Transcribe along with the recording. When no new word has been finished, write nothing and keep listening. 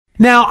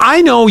Now,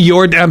 I know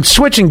I'm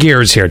switching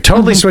gears here.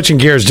 Totally switching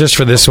gears just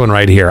for this one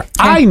right here. Okay.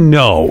 I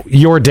know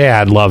your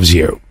dad loves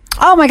you.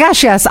 Oh, my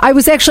gosh, yes.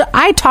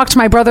 I talked to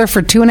my brother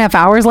for 2.5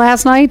 hours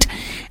last night,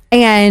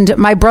 and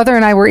my brother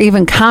and I were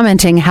even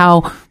commenting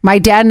how my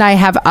dad and I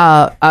have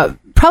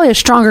probably a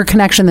stronger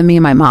connection than me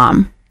and my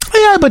mom.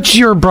 Yeah, but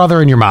your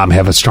brother and your mom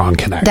have a strong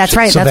connection. That's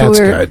right. So that's what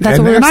we're good.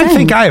 And I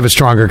think I have a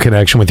stronger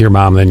connection with your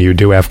mom than you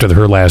do after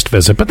her last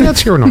visit, but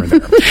that's here nor there.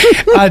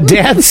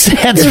 Dad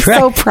said... You're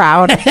so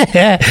proud.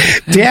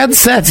 Dad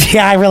sets...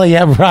 Yeah, I really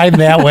am riding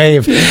that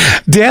wave.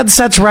 Dad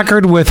sets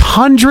record with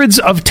hundreds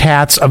of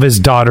tats of his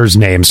daughter's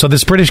name. So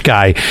this British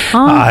guy,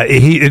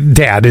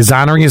 Dad, is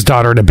honoring his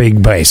daughter in a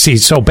big way. See,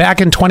 so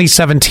back in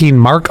 2017,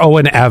 Mark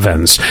Owen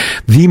Evans,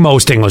 the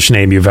most English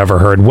name you've ever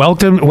heard,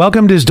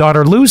 welcomed his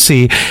daughter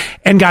Lucy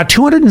and got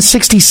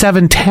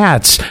 267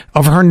 tats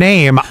of her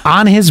name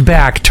on his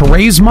back to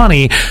raise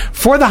money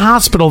for the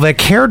hospital that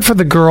cared for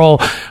the girl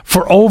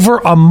for over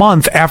a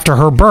month after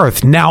her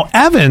birth. Now,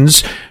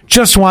 Evans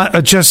just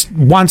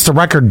wants the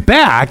record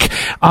back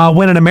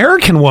when an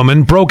American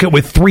woman broke it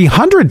with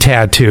 300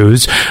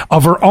 tattoos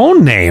of her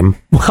own name.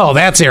 Well,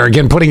 that's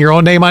arrogant, putting your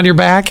own name on your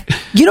back.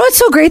 You know what's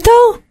so great,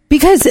 though?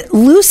 Because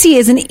Lucy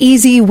is an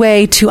easy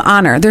way to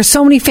honor. There's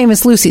so many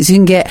famous Lucys. You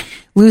can get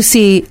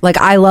Lucy, like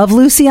I Love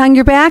Lucy on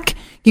your back.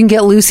 You can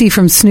get Lucy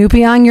from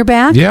Snoopy on your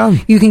back. Yeah.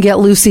 You can get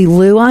Lucy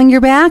Lou on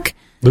your back.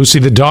 Lucy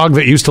the dog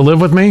that used to live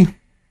with me.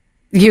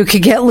 You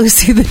could get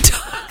Lucy the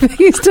dog that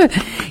used to...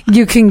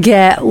 You can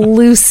get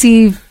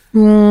Lucy...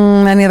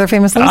 any other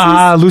famous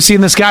Lucys? Lucy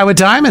in the Sky with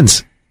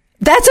Diamonds.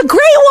 That's a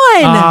great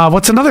one!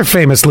 What's another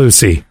famous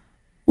Lucy?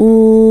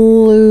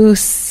 Lucy...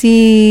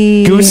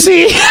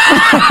 Goosey?